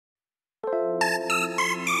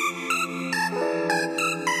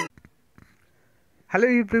Hello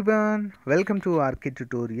everyone, welcome to RK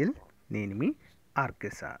tutorial. నేను మీ RK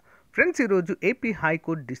sir. Friends, ఈరోజు AP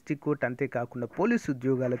high court, district court, అంతేకాకుండా police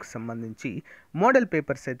ఉద్యోగాలకు సంబంధించి మోడల్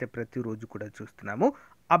పేపర్స్ అయితే ప్రతిరోజు కూడా చూస్తున్నాము.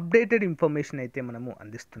 అప్డేటెడ్ ఇన్ఫర్మేషన్ అయితే మనము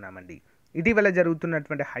అందిస్తున్నామండి. ఇటీవల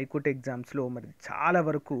జరుగుతున్నటువంటి హైకోర్టు ఎగ్జామ్స్లో మరి చాలా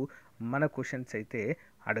వరకు మన క్వశ్చన్స్ అయితే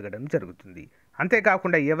అడగడం జరుగుతుంది.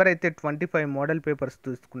 అంతేకాకుండా ఎవరైతే 25 మోడల్ పేపర్స్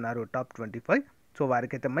తీసుకున్నారో టాప్ 25, సో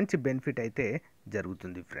వారికైతే మంచి బెనిఫిట్ అయితే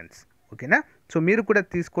జరుగుతుంది ఫ్రెండ్స్. ఓకేనా? సో మీరు కూడా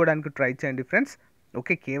తీసుకోవడానికి ట్రై చేయండి ఫ్రెండ్స్.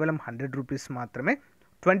 ఓకే, కేవలం 100 రూపీస్ మాత్రమే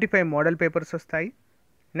 25 మోడల్ పేపర్స్ వస్తాయి.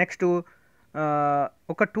 నెక్స్ట్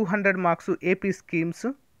ఒక 200 marks AP schemes.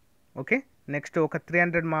 Okay, next ఒక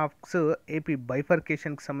 300 మార్క్స్ ఏపీ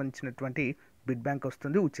బైఫర్కేషన్కి సంబంధించినటువంటి బిడ్ బ్యాంక్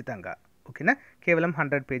వస్తుంది ఉచితంగా. ఓకేనా? కేవలం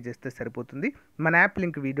 100 పే చేస్తే సరిపోతుంది. మన యాప్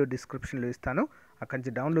లింక్ వీడియో డిస్క్రిప్షన్లో ఇస్తాను, అక్కడి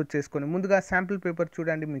నుంచి డౌన్లోడ్ చేసుకొని ముందుగా శాంపిల్ పేపర్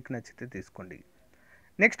చూడండి, మీకు నచ్చితే తీసుకోండి.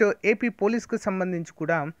 నెక్స్ట్ ఏపీ పోలీస్కి సంబంధించి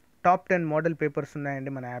కూడా టాప్ 10 మోడల్ పేపర్స్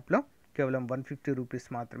ఉన్నాయండి మన యాప్లో. కేవలం 150 రూపీస్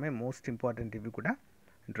మాత్రమే. మోస్ట్ ఇంపార్టెంట్ ఇవి కూడా.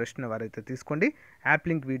 ఇంట్రెస్ట్ ఉన్న వారైతే తీసుకోండి. యాప్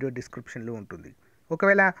లింక్ వీడియో డిస్క్రిప్షన్లో ఉంటుంది.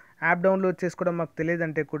 ఒకవేళ యాప్ డౌన్లోడ్ చేసుకోవడం మాకు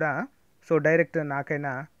తెలియదంటే కూడా సో డైరెక్ట్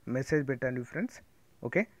నాకైనా మెసేజ్ పెట్టండి ఫ్రెండ్స్.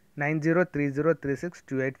 ఓకే,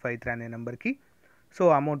 9030362853 అనే నెంబర్కి సో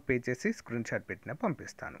అమౌంట్ పే చేసి స్క్రీన్ షాట్ పెట్టినా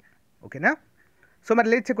పంపిస్తాను. ఓకేనా? సో మరి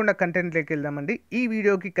లేట్ చేయకుండా కంటెంట్లోకి వెళ్దామండి. ఈ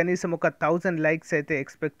వీడియోకి కనీసం ఒక 1000 లైక్స్ అయితే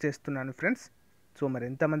ఎక్స్పెక్ట్ చేస్తున్నాను ఫ్రెండ్స్. సో మరి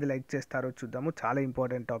ఎంతమంది లైక్ చేస్తారో చూద్దాము. చాలా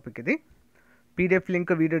ఇంపార్టెంట్ టాపిక్ ఇది. పీడిఎఫ్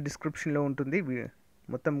లింక్ వీడియో డిస్క్రిప్షన్లో ఉంటుంది.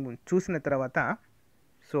 మొత్తం చూసిన తర్వాత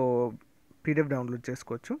సో పీడిఎఫ్ డౌన్లోడ్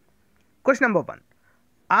చేసుకోవచ్చు. క్వశ్చన్ నెంబర్ 1,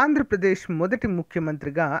 ఆంధ్రప్రదేశ్ మొదటి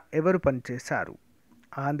ముఖ్యమంత్రిగా ఎవరు పనిచేశారు?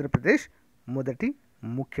 ఆంధ్రప్రదేశ్ మొదటి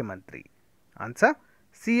ముఖ్యమంత్రి answer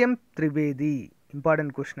CM Trivedi.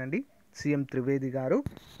 Important question అండి. సీఎం త్రివేది గారు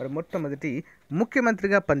మరి మొట్టమొదటి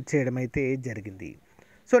ముఖ్యమంత్రిగా పనిచేయడం అయితే జరిగింది.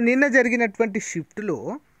 సో నిన్న జరిగినటువంటి షిఫ్ట్లో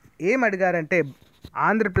ఏం అడిగారంటే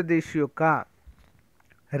ఆంధ్రప్రదేశ్ యొక్క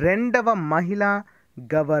 2వ మహిళా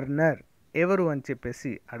గవర్నర్ ఎవరు అని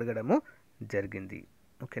చెప్పేసి అడగడము జరిగింది.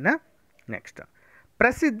 ఓకేనా? నెక్స్ట్,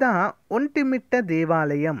 ప్రసిద్ధ ఒంటిమిట్ట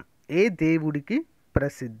దేవాలయం ఏ దేవుడికి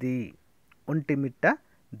ప్రసిద్ధి? ఒంటిమిట్ట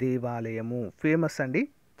దేవాలయము ఫేమస్ అండి,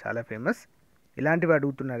 చాలా ఫేమస్. ఇలాంటివి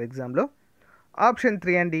అడుగుతున్నారు ఎగ్జామ్లో. ఆప్షన్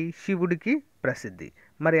 3 అండి, శివుడికి ప్రసిద్ధి.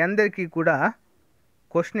 మరి అందరికీ కూడా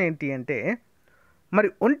క్వశ్చన్ ఏంటి అంటే మరి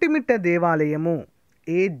ఒంటిమిట్ట దేవాలయము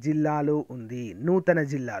ఏ జిల్లాలో ఉంది? నూతన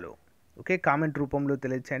జిల్లాలో. ఓకే, కామెంట్ రూపంలో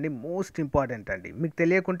తెలియచేయండి. మోస్ట్ ఇంపార్టెంట్ అండి. మీకు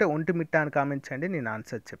తెలియకుంటే ఒంటిమిట్ట అని కామెంట్ చేయండి, నేను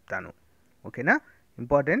ఆన్సర్ చెప్తాను. ఓకేనా?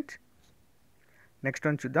 ఇంపార్టెంట్. నెక్స్ట్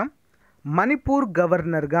వన్ చూద్దాం. మణిపూర్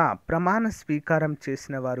గవర్నర్గా ప్రమాణ స్వీకారం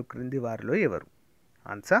చేసిన వారు క్రింది వారిలో ఎవరు?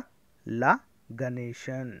 ఆన్సర్ లా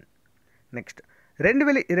గణేశన్. నెక్స్ట్,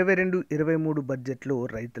 2022-23 బడ్జెట్లో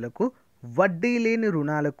రైతులకు వడ్డీ లేని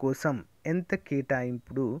రుణాల కోసం ఎంత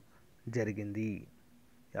కేటాయింపుడు జరిగింది?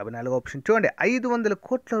 54 ఆప్షన్ చూడండి. 500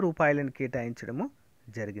 కోట్ల రూపాయలను కేటాయించడము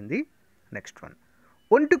జరిగింది. నెక్స్ట్ వన్,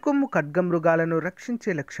 ఒంటి కొమ్ము ఖడ్గమృగాలను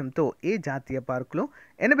రక్షించే లక్ష్యంతో ఏ జాతీయ పార్కులో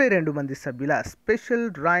 82 మంది సభ్యుల స్పెషల్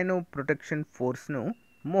రైనో ప్రొటెక్షన్ ఫోర్స్ను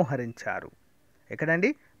మోహరించారు?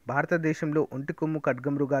 ఎక్కడండి? భారతదేశంలో ఒంటి కొమ్ము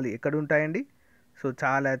ఖడ్గమృగాలు ఎక్కడుంటాయండి? సో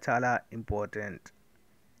చాలా చాలా important.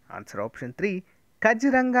 Answer option 3,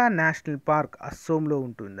 Kaziranga national park అస్సోంలో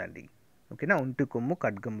ఉంటుందండి. ఓకేనా? ఒంటి కొమ్ము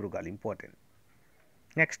ఖడ్గమృగాలు important.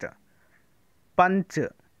 Next, punch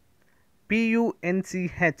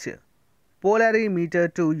PUNCH పోలరీమీటర్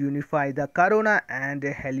to unify the corona and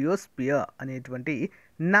హెలియోస్పియర్ అనేటువంటి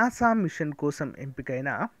నాసా మిషన్ కోసం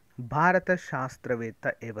ఎంపికైన భారత శాస్త్రవేత్త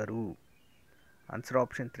ఎవరు? ఆన్సర్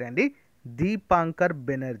ఆప్షన్ 3 అండి, దీపాంకర్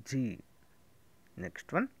బెనర్జీ.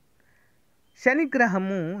 నెక్స్ట్ వన్,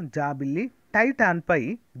 శనిగ్రహము జాబిల్లి టైటాన్పై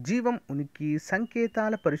జీవం ఉనికి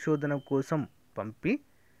సంకేతాల పరిశోధన కోసం పంపి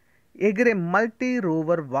ఎగిరే మల్టీ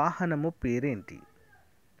రోవర్ వాహనము పేరేంటి?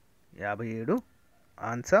 57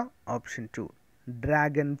 answer option 2,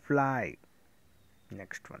 dragon fly.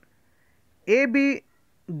 Next one, AB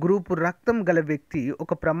group రక్తం గల వ్యక్తి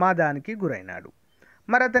ఒక ప్రమాదానికి గురైనాడు.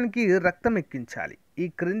 మరి అతనికి రక్తం ఎక్కించాలి. ఈ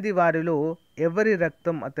క్రింది వారిలో ఎవరి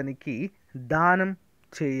రక్తం అతనికి దానం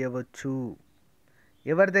చేయవచ్చు?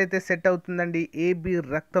 ఎవరిదైతే సెట్ అవుతుందండి? AB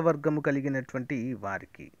రక్తవర్గము కలిగినటువంటి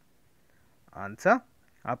వారికి. ఆన్సర్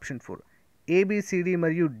ఆప్షన్ 4, ABCD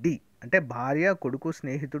మరియు D. అంటే భార్య, కొడుకు,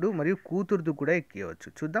 స్నేహితుడు మరియు కూతురుదు కూడా ఎక్కియవచ్చు.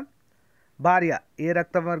 చూద్దాం. భార్య ఏ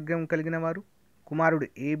రక్తవర్గం కలిగిన వారు? కుమారుడు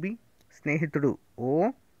AB, స్నేహితుడు O,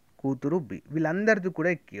 కూతురు B. వీళ్ళందరిది కూడా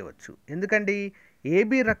ఎక్కియవచ్చు. ఎందుకండి?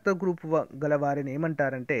 AB రక్త గ్రూపు గల వారిని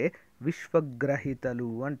ఏమంటారంటే విశ్వగ్రహీతలు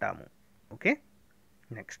అంటాము. ఓకే.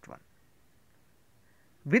 నెక్స్ట్ వన్,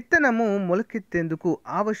 విత్తనము మొలకెత్తేందుకు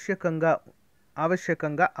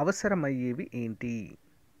ఆవశ్యకంగా అవసరమయ్యేవి ఏంటి?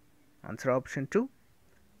 ఆన్సర్ ఆప్షన్ 2,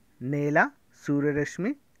 నేల,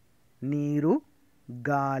 సూర్యరశ్మి, నీరు,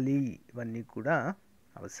 గాలి ఇవన్నీ కూడా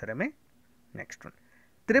అవసరమే. నెక్స్ట్ వన్,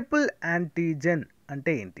 ట్రిపుల్ యాంటీజెన్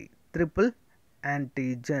అంటే ఏంటి? ట్రిపుల్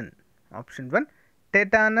యాంటీజెన్ ఆప్షన్ 1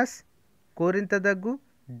 టెటానస్, కోరింత దగ్గు,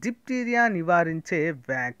 డిప్టీరియా నివారించే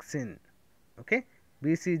వ్యాక్సిన్. ఓకే,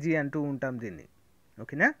 బీసీజీ అంటూ ఉంటాం దీన్ని.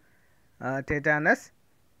 ఓకేనా? టెటానస్,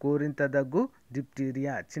 కోరింత దగ్గు,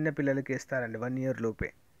 డిప్టీరియా చిన్నపిల్లలకి వేస్తారండి 1 year లోపే.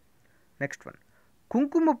 నెక్స్ట్ వన్,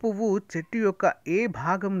 కుంకుమ పువ్వు చెట్టు యొక్క ఏ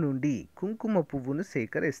భాగం నుండి కుంకుమ పువ్వును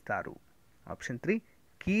సేకరిస్తారు? ఆప్షన్ 3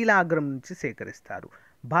 కీలాగ్రం నుంచి సేకరిస్తారు.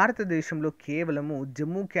 భారతదేశంలో కేవలము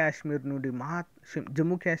జమ్మూ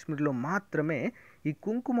కాశ్మీర్లో మాత్రమే ఈ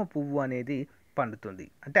కుంకుమ పువ్వు అనేది పండుతుంది,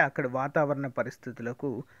 అంటే అక్కడ వాతావరణ పరిస్థితులకు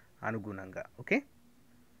అనుగుణంగా. ఓకే,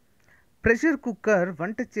 ప్రెషర్ కుక్కర్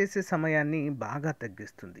వంట చేసే సమయాన్ని బాగా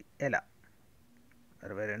తగ్గిస్తుంది, ఎలా?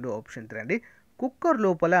 22 ఆప్షన్ 3 అండి. కుక్కర్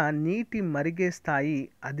లోపల నీటి మరిగే స్థాయి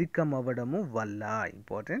అధికమవ్వడము వల్ల.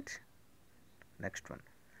 ఇంపార్టెంట్. నెక్స్ట్ వన్,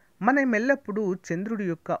 మనం ఎల్లప్పుడూ చంద్రుడి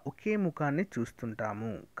యొక్క ఒకే ముఖాన్ని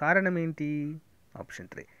చూస్తుంటాము, కారణం ఏంటి? ఆప్షన్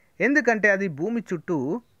 3 ఎందుకంటే అది భూమి చుట్టూ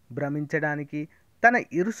భ్రమించడానికి, తన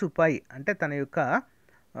ఇరుసుపై అంటే తన యొక్క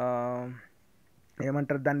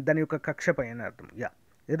ఏమంటారు దాని యొక్క కక్షపై అని అర్థం.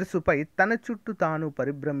 ఇరుసుపై తన చుట్టూ తాను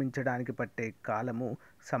పరిభ్రమించడానికి పట్టే కాలము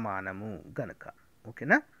సమానము గనుక.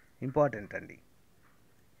 ఓకేనా? ఇంపార్టెంట్ అండి.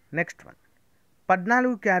 నెక్స్ట్ వన్,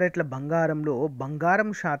 14 క్యారెట్ల బంగారంలో బంగారం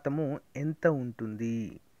శాతము ఎంత ఉంటుంది?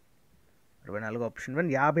 24 ఆప్షన్ 1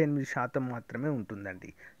 58% మాత్రమే ఉంటుందండి.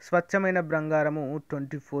 స్వచ్ఛమైన బంగారము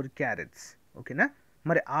 24 క్యారెట్స్. ఓకేనా?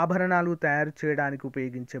 మరి ఆభరణాలు తయారు చేయడానికి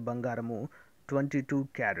ఉపయోగించే బంగారము 22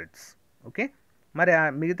 క్యారెట్స్. ఓకే, మరి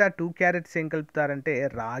మిగతా 2 క్యారెట్స్ ఏం కలుపుతారంటే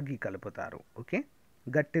రాగి కలుపుతారు. ఓకే,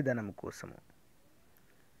 గట్టిదనం కోసము.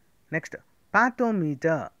 నెక్స్ట్,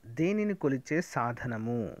 పాథోమీటర్ దేనిని కొలిచే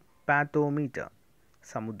సాధనము? పాథోమీటర్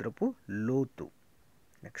సముద్రపు లోతు.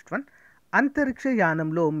 నెక్స్ట్ వన్, అంతరిక్ష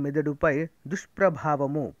యానంలో మెదడుపై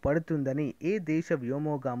దుష్ప్రభావము పడుతుందని ఏ దేశ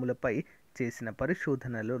వ్యోమగాములపై చేసిన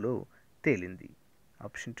పరిశోధనలలో తేలింది?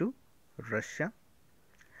 Option 2 Russia.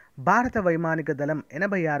 భారత వైమానిక దళం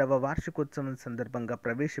 86వ వార్షికోత్సవం సందర్భంగా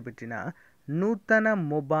ప్రవేశపెట్టిన నూతన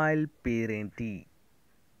మొబైల్ పేరేంటి?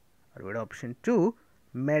 ఆప్షన్ 2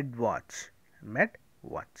 మెడ్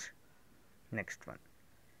వాచ్. నెక్స్ట్ వన్,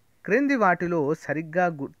 క్రింది వాటిలో సరిగ్గా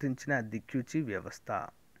గుర్తించిన దిక్సూచి వ్యవస్థ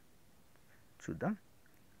చూద్దాం.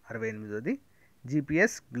 68ది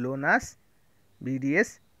జిపిఎస్ గ్లోనాస్,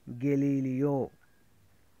 బిడిఎస్ గెలీలియో.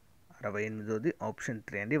 68ది ఆప్షన్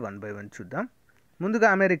 3 అండి. 1 by 1 చూద్దాం. ముందుగా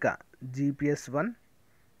America GPS 1,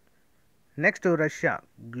 next Russia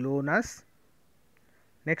GLONASS,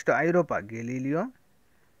 next ఐరోపా Galileo,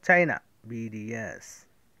 China బిడిఎస్.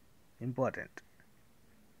 Important.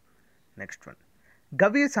 Next one,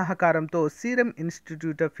 గవ్య సహకారంతో సీరం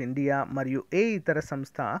ఇన్స్టిట్యూట్ ఆఫ్ ఇండియా మరియు ఏ ఇతర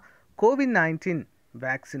సంస్థ కోవిడ్-19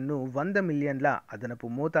 వ్యాక్సిన్ను 100 మిలియన్ల అదనపు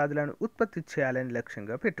మోతాదులను ఉత్పత్తి చేయాలని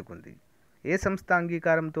లక్ష్యంగా పెట్టుకుంది? ఏ సంస్థ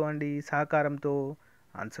అంగీకారంతో అండి, సహకారంతో?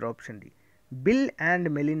 Answer option D, bill and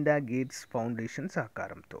Melinda gates foundation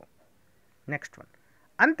సహకారంతో. నెక్స్ట్ వన్,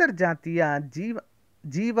 అంతర్జాతీయ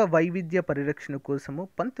జీవ వైవిధ్య పరిరక్షణ కోసము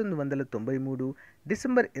 1993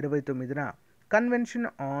 December 29న convention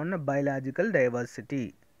on biological diversity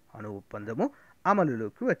అను ఒప్పందము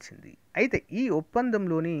అమలులోకి వచ్చింది. అయితే ఈ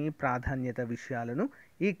ఒప్పందంలోని ప్రాధాన్యత విషయాలను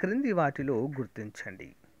ఈ క్రింది వాటిలో గుర్తించండి.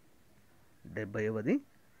 70ది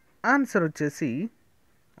ఆన్సర్ వచ్చేసి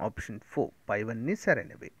ఆప్షన్ 4 పైవన్నీ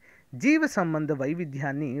సరైనవే. జీవ సంబంధ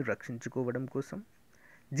వైవిధ్యాన్ని రక్షించుకోవడం కోసం,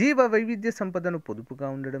 జీవ వైవిధ్య సంపదను పొదుపుగా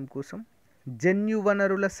ఉండడం కోసం, జన్యు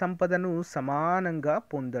వనరుల సంపదను సమానంగా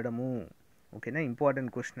పొందడము. ఓకేనా?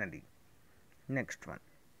 ఇంపార్టెంట్ క్వశ్చన్ అండి. Next one,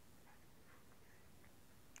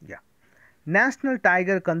 national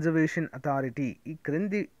tiger conservation authority ఈ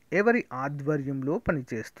క్రింది ఎవరి ఆధ్వర్యంలో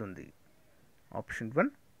పనిచేస్తుంది? ఆప్షన్ 1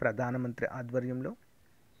 ప్రధానమంత్రి ఆధ్వర్యంలో.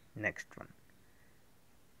 నెక్స్ట్ వన్,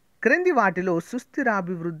 క్రింది వాటిలో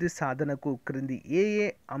సుస్థిరాభివృద్ధి సాధనకు క్రింది ఏ ఏ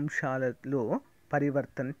అంశాలలో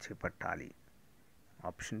పరివర్తన చేపట్టాలి?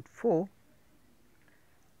 ఆప్షన్ 4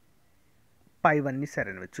 పైవన్నీ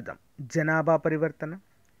సరైనవి. చూద్దాం. జనాభా పరివర్తన,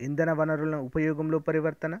 ఇంధన వనరుల ఉపయోగంలో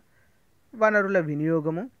పరివర్తన, వనరుల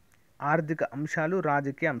వినియోగము, ఆర్థిక అంశాలు,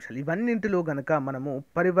 రాజకీయ అంశాలు. ఇవన్నింటిలో గనక మనము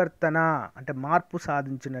పరివర్తన అంటే మార్పు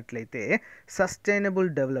సాధించినట్లయితే సస్టైనబుల్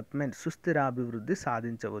డెవలప్మెంట్ సుస్థిరాభివృద్ధి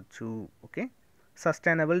సాధించవచ్చు. ఓకే,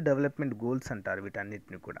 సస్టైనబుల్ డెవలప్మెంట్ గోల్స్ అంటారు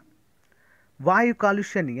వీటన్నిటిని కూడా. వాయు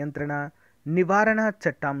కాలుష్య నివారణ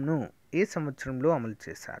చట్టంను ఏ సంవత్సరంలో అమలు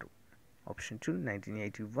చేశారు? ఆప్షన్ 2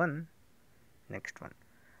 1981. నెక్స్ట్ వన్,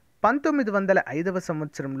 1905వ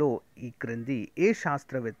సంవత్సరంలో ఈ క్రింది ఏ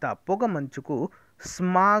శాస్త్రవేత్త పొగ మంచుకు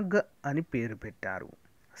స్మాగ్ అని పేరు పెట్టారు?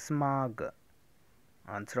 Smog.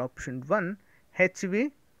 Answer option 1 HV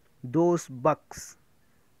those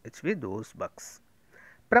bucks.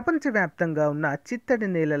 ప్రపంచవ్యాప్తంగా ఉన్న చిత్తడి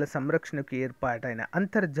నేలల సంరక్షణకు ఏర్పాటైన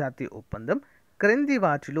అంతర్జాతీయ ఒప్పందం క్రింది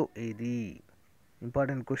వాటిలో ఏది?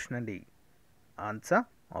 ఇంపార్టెంట్ క్వశ్చన్ అండి. Answer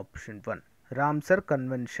option 1 Ramsar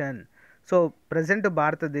convention. So present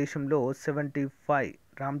భారతదేశంలో 75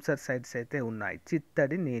 రామ్సర్ సైట్స్ అయితే ఉన్నాయి,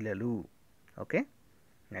 చిత్తడి నేలలు. Okay,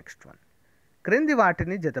 next one. క్రింది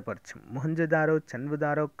వాటిని జతపరచం. మొహంజదారో,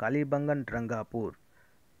 చన్వుదారో, కాళీబంగన్, రంగాపూర్.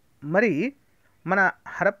 మరి మన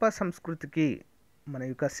హరప్ప సంస్కృతికి, మన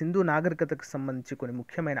యొక్క సింధు నాగరికతకు సంబంధించి కొన్ని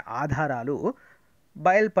ముఖ్యమైన ఆధారాలు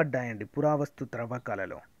బయలుపడ్డాయండి పురావస్తు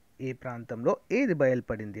త్రవ్వకాలలో. ఏ ప్రాంతంలో ఏది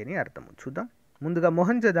బయలుపడింది అని అర్థము చూద్దాం. ముందుగా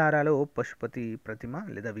మొహంజదారాలో పశుపతి ప్రతిమ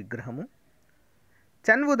లేదా విగ్రహము,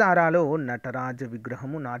 చన్వుదారాలో నటరాజ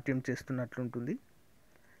విగ్రహము నాట్యం చేస్తున్నట్లుంటుంది,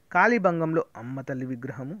 కాళీబంగంలో అమ్మ తల్లి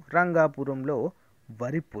విగ్రహము, రంగాపురంలో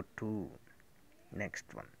వరి పొట్టు.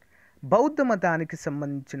 Next one. బౌద్ధ మతానికి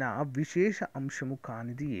సంబంధించిన విశేష అంశము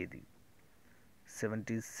కానిది ఏది?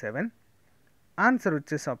 77. ఆన్సర్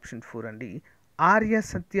వచ్చేసి ఆప్షన్ 4 అండి. ఆర్య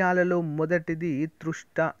సత్యాలలో మొదటిది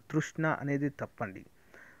తృష్ణ అనేది తప్పండి.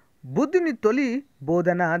 బుద్ధుని తొలి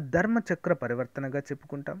బోధన ధర్మచక్ర పరివర్తనగా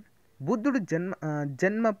చెప్పుకుంటాం. బుద్ధుడు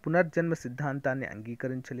జన్మ పునర్జన్మ సిద్ధాంతాన్ని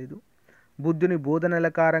అంగీకరించలేదు. బుద్ధుని బోధనల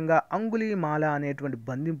కారంగా అంగుళీమాల అనేటువంటి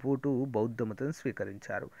బందిపోటు బౌద్ధ మతం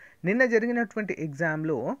స్వీకరించారు. నిన్న జరిగినటువంటి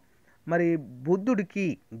ఎగ్జామ్లో మరి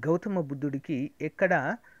గౌతమ బుద్ధుడికి ఎక్కడ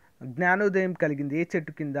జ్ఞానోదయం కలిగింది, ఏ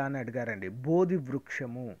చెట్టు కింద అని అడిగారండి. బోధి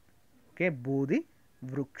వృక్షము. ఓకే, బోధి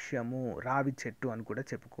వృక్షము, రావి చెట్టు అని కూడా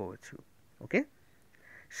చెప్పుకోవచ్చు. ఓకే,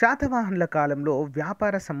 శాతవాహనుల కాలంలో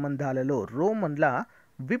వ్యాపార సంబంధాలలో రోమన్ల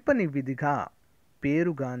విపణి విధిగా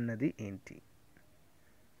పేరుగాన్నది ఏంటి?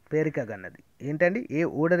 పేరికగన్నది ఏంటండి? ఏ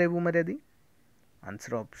ఓడరేవు మరి అది?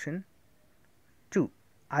 Answer option 2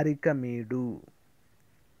 Arikamedu.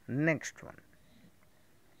 Next one.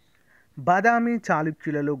 Badami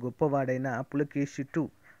చాళుక్యులలో గొప్పవాడైన Pulakeshi II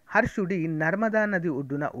హర్షుడి Narmada నది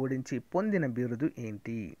ఒడ్డున ఓడించి పొందిన బిరుదు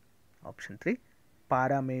ఏంటి? ఆప్షన్ 3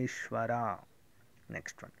 పారమేశ్వర.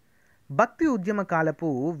 Next one. భక్తి ఉద్యమ కాలపు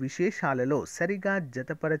విశేషాలలో సరిగా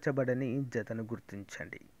జతపరచబడని జతను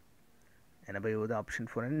గుర్తించండి. 85 ఆప్షన్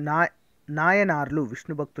 4 అండి. నాయనార్లు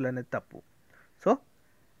విష్ణు భక్తులనే తప్పు. సో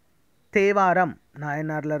తేవారం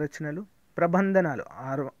నాయనార్ల రచనలు, ప్రబంధనాలు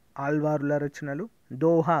ఆల్వారుల రచనలు,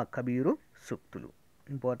 దోహా కబీరు సూక్తులు.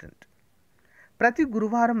 ఇంపార్టెంట్. ప్రతి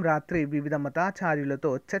గురువారం రాత్రి వివిధ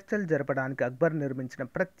మతాచార్యులతో చర్చలు జరపడానికి అక్బర్ నిర్మించిన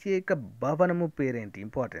ప్రత్యేక భవనము పేరేంటి?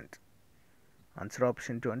 ఇంపార్టెంట్. ఆన్సర్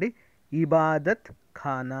ఆప్షన్ 2 అండి. ఇబాదత్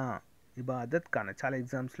ఖానా. చాలా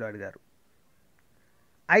ఎగ్జామ్స్లో అడిగారు.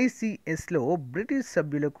 ఐసిఎస్లో బ్రిటిష్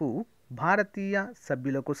సభ్యులకు భారతీయ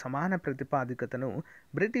సభ్యులకు సమాన ప్రతిపాదికతను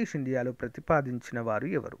బ్రిటిష్ ఇండియాలో ప్రతిపాదించిన వారు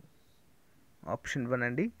ఎవరు? ఆప్షన్ 1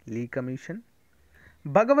 అండి లీ కమిషన్.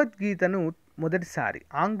 భగవద్గీతను మొదటిసారి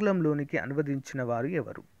ఆంగ్లంలోనికి అనువదించిన వారు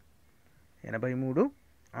ఎవరు? 83.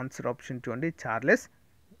 ఆన్సర్ ఆప్షన్ 2 అండి Charles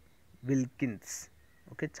Wilkins.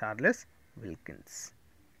 Okay, Charles Wilkins.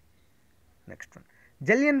 Next one.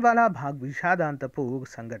 Jallianwala బాగ్ విషాదాంతపు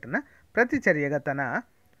సంఘటన ప్రతిచర్యగా తన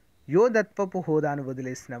యోధత్వపు హోదాను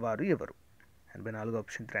వదిలేసిన వారు ఎవరు? 84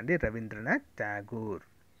 ఆప్షన్ 3 అండి రవీంద్రనాథ్ ఠాగూర్.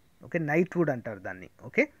 ఓకే, నైట్వుడ్ అంటారు దాన్ని.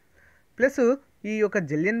 ఓకే, ప్లస్ ఈ యొక్క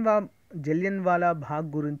జలియన్వాలా బాగ్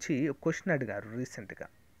గురించి క్వశ్చన్ అడిగారు రీసెంట్గా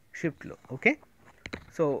షిఫ్ట్లో. Okay,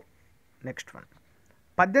 so next one.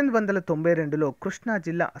 1892లో Krishna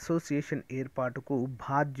జిల్లా అసోసియేషన్ ఏర్పాటుకు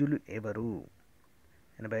బాధ్యులు ఎవరు?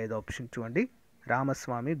 85 ఆప్షన్ 2 అండి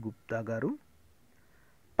రామస్వామి గుప్తా గారు.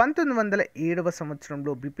 1907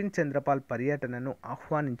 సంవత్సరంలో బిపిన్ చంద్రపాల్ పర్యటనను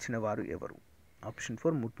ఆహ్వానించిన వారు ఎవరు? ఆప్షన్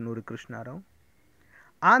 4 ముట్నూరి కృష్ణారావు.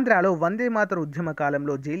 ఆంధ్రాలో వందే మాతర ఉద్యమ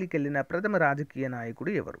కాలంలో జైలుకెళ్లిన ప్రథమ రాజకీయ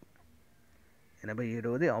నాయకుడు ఎవరు?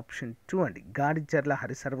 87 ఆప్షన్ 2 అండి గాడిచర్ల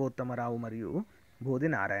హరిసర్వోత్తమరావు మరియు బోధి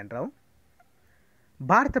నారాయణరావు.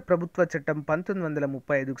 భారత ప్రభుత్వ చట్టం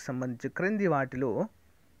 1935కు సంబంధించి క్రింది వాటిలో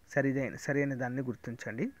సరైన దాన్ని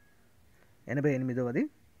గుర్తించండి. 88వ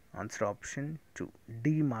ఆన్సర్ ఆప్షన్ 2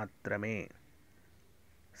 డి మాత్రమే.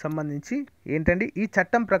 సంబంధించి ఏంటండి? ఈ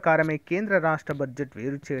చట్టం ప్రకారమే కేంద్ర రాష్ట్ర బడ్జెట్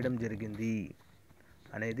వేరు చేయడం జరిగింది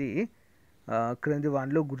అనేది క్రింది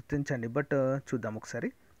వాటిలో గుర్తించండి. బట్ చూద్దాం ఒకసారి.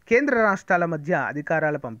 కేంద్ర రాష్ట్రాల మధ్య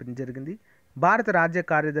అధికారాల పంపిణీ జరిగింది. భారత రాజ్య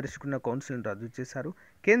కార్యదర్శికున్న కౌన్సిల్ను రద్దు చేశారు.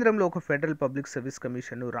 కేంద్రంలో ఒక ఫెడరల్ పబ్లిక్ సర్వీస్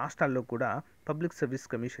కమిషన్ను, రాష్ట్రాల్లో కూడా పబ్లిక్ సర్వీస్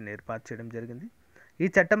కమిషన్ ఏర్పాటు చేయడం జరిగింది. ఈ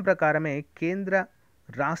చట్టం ప్రకారమే కేంద్ర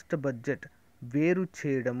రాష్ట్ర బడ్జెట్ వేరు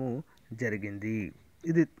చేయడము జరిగింది.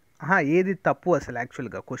 ఇది ఏది తప్పు అసలు?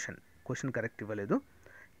 యాక్చువల్గా క్వశ్చన్ కరెక్ట్ ఇవ్వలేదు.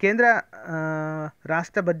 కేంద్ర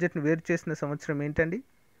రాష్ట్ర బడ్జెట్ను వేరు చేసిన సంవత్సరం ఏంటండి?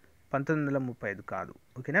 1935 కాదు.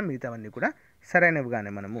 ఓకేనా, మిగతావన్నీ కూడా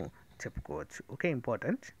సరైనవిగానే మనము చెప్పుకోవచ్చు. Okay,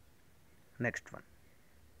 important. నెక్స్ట్ వన్,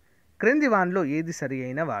 క్రింది వాన్లో ఏది సరి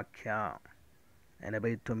అయిన వాక్య?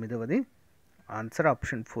 89వది ఆన్సర్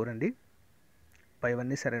ఆప్షన్ 4 అండి.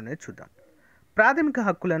 పైవన్నీ సరైనవి చూద్దాం. ప్రాథమిక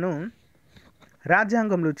హక్కులను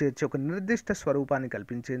రాజ్యాంగంలో చేర్చి ఒక నిర్దిష్ట స్వరూపాన్ని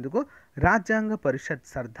కల్పించేందుకు రాజ్యాంగ పరిషత్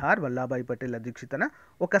సర్దార్ వల్లభాయ్ పటేల్ అధ్యక్షతన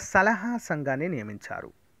ఒక సలహా సంఘాన్ని నియమించారు.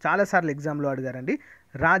 చాలాసార్లు ఎగ్జామ్లో అడిగారండి.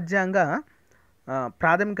 రాజ్యాంగ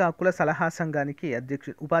ప్రాథమిక హక్కుల సలహా సంఘానికి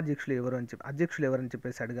అధ్యక్షులు ఎవరని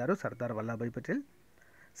చెప్పేసి అడిగారు. సర్దార్ వల్లభాయ్ పటేల్.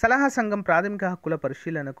 సలహా సంఘం ప్రాథమిక హక్కుల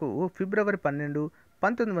పరిశీలనకు ఫిబ్రవరి 12,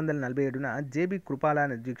 1947న జేబీ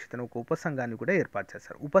కృపాలాని అధ్యక్షతన ఒక ఉపసంఘాన్ని కూడా ఏర్పాటు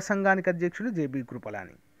చేశారు. ఉపసంఘానికి అధ్యక్షుడు జేబీ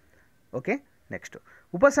కృపాలాని. ఓకే, నెక్స్ట్,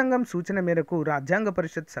 ఉపసంఘం సూచన మేరకు రాజ్యాంగ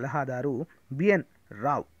పరిషత్ సలహాదారు బిఎన్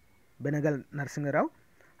రావ్ బెనగల్ నరసింహరావు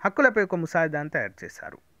హక్కులపై ఒక ముసాయిదాను తయారు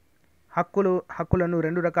చేశారు. హక్కులను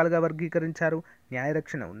 2 రకాలుగా వర్గీకరించారు.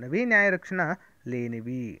 న్యాయరక్షణ ఉన్నవి, న్యాయరక్షణ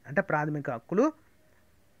లేనివి. అంటే ప్రాథమిక హక్కులు,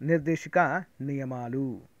 నిర్దేశిక నియమాలు.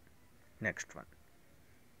 నెక్స్ట్ వన్,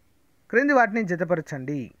 క్రింది వాటిని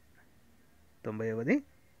జతపరచండి. 90వది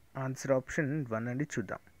ఆన్సర్ ఆప్షన్ 1 అండి.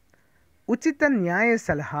 చూద్దాం. ఉచిత న్యాయ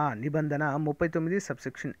సలహా నిబంధన 39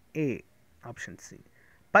 సబ్సెక్షన్ ఏ ఆప్షన్ సి.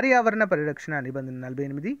 పర్యావరణ పరిరక్షణ నిబంధన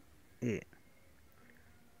 48 ఏ.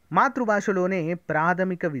 మాతృభాషలోనే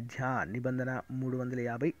ప్రాథమిక విద్య నిబంధన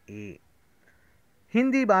 350 ఏ.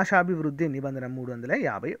 హిందీ భాషాభివృద్ధి నిబంధన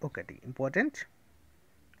 351. ఇంపార్టెంట్.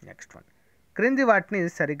 నెక్స్ట్ వన్, క్రింది వాటిని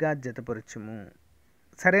సరిగా జతపరచుము.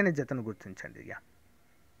 సరైన జతను గుర్తించండి.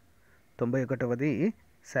 91వది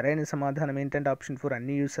సరైన సమాధానం ఏంటంటే ఆప్షన్ 4.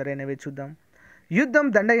 అన్నీ సరైనవే. చూద్దాం. యుద్ధం,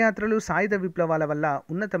 దండయాత్రలు, సాయుధ విప్లవాల వల్ల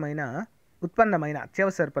ఉత్పన్నమైన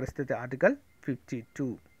అత్యవసర పరిస్థితి ఆర్టికల్ 52.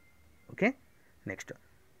 ఓకే, నెక్స్ట్,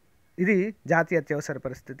 ఇది జాతీయ అత్యవసర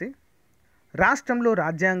పరిస్థితి. రాష్ట్రంలో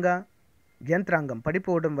రాజ్యాంగ యంత్రాంగం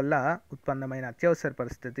పడిపోవడం వల్ల ఉత్పన్నమైన అత్యవసర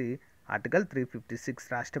పరిస్థితి ఆర్టికల్ 356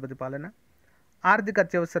 రాష్ట్రపతి పాలన. ఆర్థిక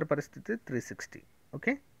అత్యవసర పరిస్థితి 360.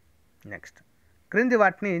 ఓకే, నెక్స్ట్, క్రింది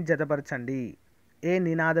వాటిని జతపరచండి. ఏ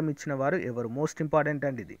నినాదం ఇచ్చిన వారు ఎవరు? మోస్ట్ ఇంపార్టెంట్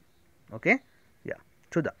అండి ఇది. ఓకే,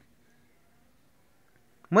 చూద్దాం.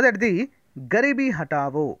 మొదటిది గరీబీ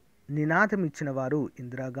హటావో నినాదం ఇచ్చిన వారు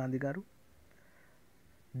ఇందిరాగాంధీ గారు.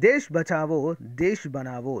 దేశ్ బచావో దేశ్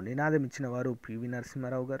బనావో నినాదం ఇచ్చిన వారు పివి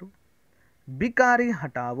నరసింహారావు గారు. బికారీ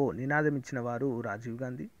హటావో నినాదం ఇచ్చిన వారు రాజీవ్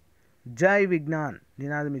గాంధీ. జై విజ్ఞాన్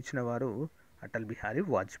నినాదం ఇచ్చిన వారు అటల్ బిహారీ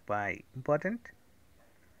వాజ్పేయి. ఇంపార్టెంట్.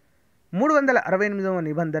 368వ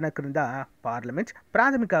నిబంధన క్రింద పార్లమెంట్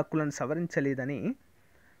ప్రాథమిక హక్కులను సవరించలేదని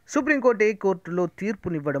సుప్రీంకోర్టు ఏ కోర్టులో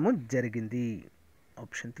తీర్పునివ్వడము జరిగింది?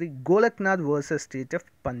 Option 3 Golaknath versus state of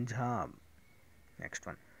Punjab. Next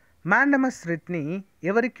one, mandamus రిట్ని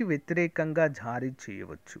ఎవరికి వ్యతిరేకంగా జారీ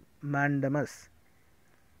చేయవచ్చు? మాండమస్.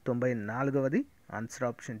 94వది ఆన్సర్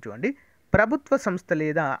ఆప్షన్ 2 అండి. ప్రభుత్వ సంస్థ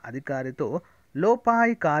లేదా అధికారితో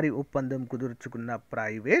లోపాయికారి ఒప్పందం కుదుర్చుకున్న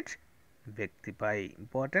ప్రైవేట్ వ్యక్తిపై.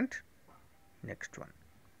 ఇంపార్టెంట్. నెక్స్ట్ వన్,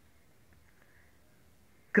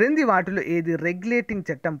 క్రింది వాటిలో ఏది రెగ్యులేటింగ్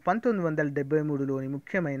చట్టం 1973లోని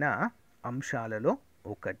ముఖ్యమైన అంశాలలో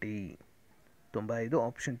ఒకటి? 95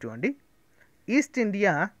 ఆప్షన్ 2 అండి. ఈస్ట్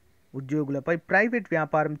ఇండియా ఉద్యోగులపై ప్రైవేట్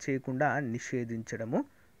వ్యాపారం చేయకుండా నిషేధించడము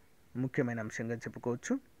ముఖ్యమైన అంశంగా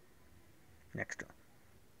చెప్పుకోవచ్చు. నెక్స్ట్,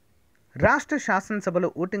 రాష్ట్ర శాసనసభలో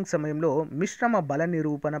ఓటింగ్ సమయంలో మిశ్రమ బల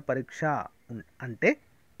నిరూపణ పరీక్ష అంటే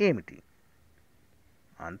ఏమిటి?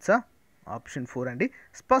 ఆన్సర్ ఆప్షన్ 4 అండి.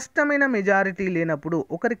 స్పష్టమైన మెజారిటీ లేనప్పుడు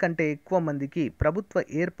ఒకరి కంటే ఎక్కువ మందికి ప్రభుత్వం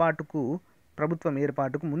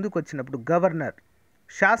ఏర్పాటుకు ముందుకొచ్చినప్పుడు గవర్నర్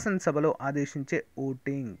శాసనసభలో ఆదేశించే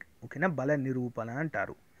ఓటింగ్. ఓకేనా, బల నిరూపణ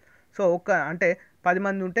అంటారు. సో అంటే 10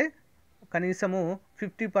 మంది ఉంటే కనీసము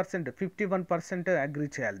 50%, 51% అగ్రీ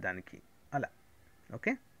చేయాలి దానికి, అలా.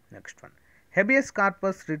 Okay, next one, habeas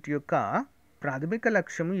corpus writ యొక్క ప్రాథమిక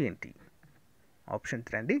లక్ష్యం ఏంటి? ఆప్షన్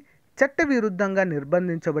 3 అండి. చట్టవిరుద్ధంగా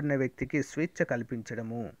నిర్బంధించబడిన వ్యక్తికి స్వేచ్ఛ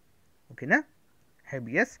కల్పించడము. ఓకేనా,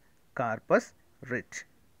 habeas corpus writ.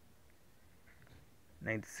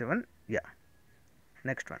 97.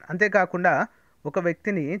 Next one, అంతేకాకుండా ఒక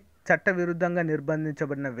వ్యక్తిని చట్టవిరుద్ధంగా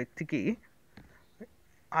నిర్బంధించబడిన వ్యక్తికి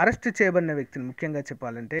అరెస్ట్ చేయబడిన వ్యక్తిని, ముఖ్యంగా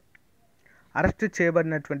చెప్పాలంటే అరెస్ట్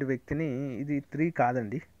చేయబడినటువంటి వ్యక్తిని, ఇది 3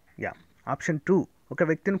 కాదండి. ఆప్షన్ 2, ఒక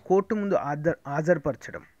వ్యక్తిని కోర్టు ముందు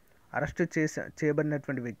హాజరుపరచడం. అరెస్ట్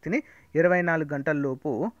చేయబడినటువంటి వ్యక్తిని 24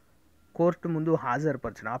 గంటల్లోపు కోర్టు ముందు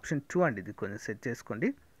హాజరుపరచడం. ఆప్షన్ 2 అండి. ఇది కొంచెం సెట్ చేసుకోండి.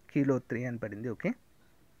 కీలో 3 అని పడింది. ఓకే,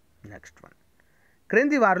 నెక్స్ట్ వన్,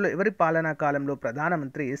 క్రింది వారిలో ఎవరి పాలనా కాలంలో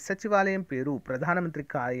ప్రధానమంత్రి సచివాలయం పేరు ప్రధానమంత్రి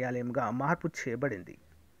కార్యాలయంగా మార్పు చేయబడింది?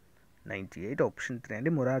 98 ఆప్షన్ 3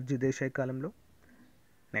 అండి. మొరార్జీ దేశాయ్ కాలంలో.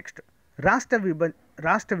 నెక్స్ట్,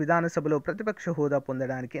 రాష్ట్ర విధానసభలో ప్రతిపక్ష హోదా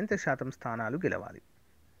పొందడానికి ఎంత శాతం స్థానాలు గెలవాలి?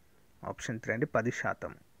 ఆప్షన్ 3 అండి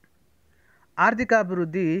 10%.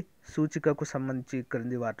 ఆర్థికాభివృద్ధి సూచికకు సంబంధించి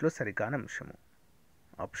క్రింది వాటిలో సరికాని అంశము.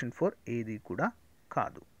 ఆప్షన్ 4 ఏది కూడా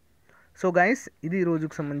కాదు. సో గైస్, ఇది ఈ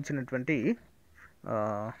రోజుకు సంబంధించినటువంటి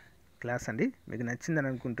క్లాస్ అండి. మీకు నచ్చిందని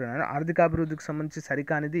అనుకుంటున్నాను. ఆర్థికాభివృద్ధికి సంబంధించి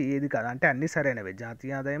సరికానిది ఏది కాదు అంటే అన్ని సరైనవే.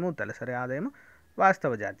 జాతీయ ఆదాయము, తలసరి ఆదాయము,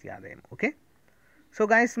 వాస్తవ జాతీయ ఆదాయం. ఓకే. సో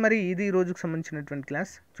గైస్, మరి ఇది ఈ రోజుకు సంబంధించినటువంటి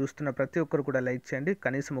క్లాస్. చూస్తున్న ప్రతి ఒక్కరు కూడా లైక్ చేయండి.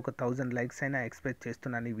 కనీసం ఒక 1000 లైక్స్ అయినా ఎక్స్పెక్ట్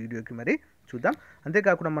చేస్తున్నాను ఈ వీడియోకి. మరి చూద్దాం.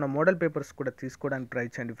 అంతేకాకుండా మన మోడల్ పేపర్స్ కూడా తీసుకోవడానికి ట్రై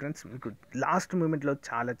చేయండి ఫ్రెండ్స్. మీకు లాస్ట్ మూమెంట్లో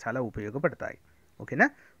చాలా చాలా ఉపయోగపడతాయి. ఓకేనా?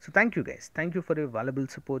 So thank you guys. Thank you for your valuable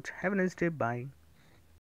support. Have a nice day. Bye.